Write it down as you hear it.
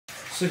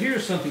So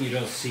here's something you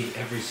don't see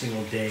every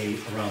single day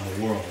around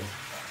the world.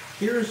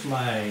 Here's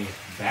my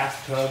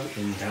bathtub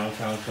in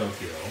downtown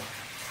Tokyo,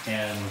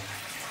 and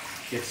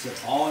it's an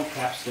all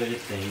encapsulated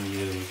thing.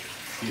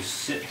 You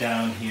sit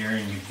down here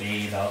and you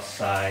bathe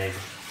outside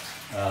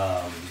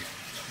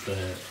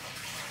the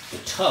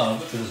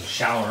tub. There's a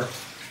shower,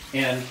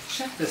 and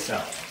check this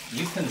out.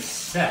 You can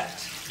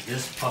set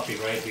this puppy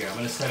right here. I'm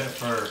going to set it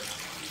for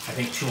I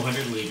think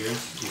 200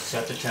 liters. You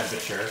set the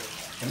temperature,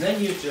 and then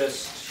you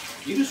just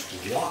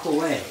walk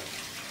away.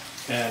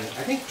 And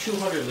I think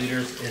 200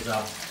 liters is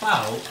about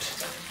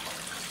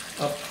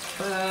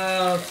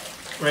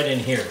right in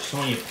here. So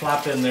when you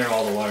plop in there,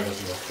 all the water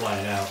doesn't go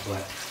flying out.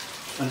 But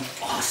an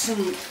awesome,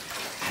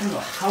 I don't know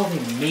how they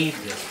made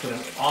this, but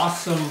an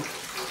awesome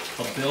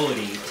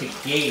ability to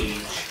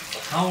gauge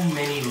how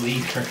many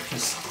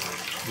liters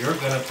you're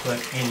going to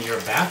put in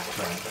your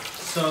bathtub.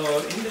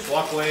 So you can just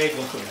walk away,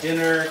 go cook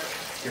dinner,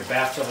 your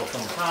bathtub will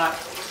come hot,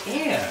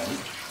 and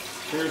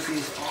there's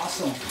these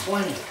awesome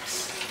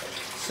planks.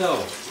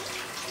 So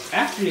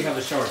after you have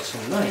a shower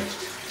tonight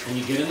and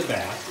you get in the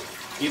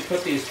bath, you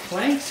put these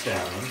planks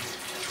down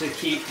to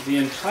keep the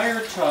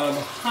entire tub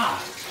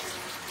hot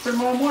for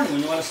tomorrow morning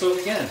when you want to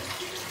soak again.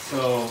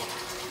 So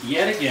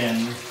yet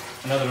again,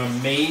 another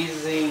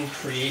amazing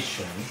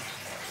creation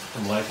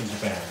from life in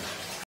Japan.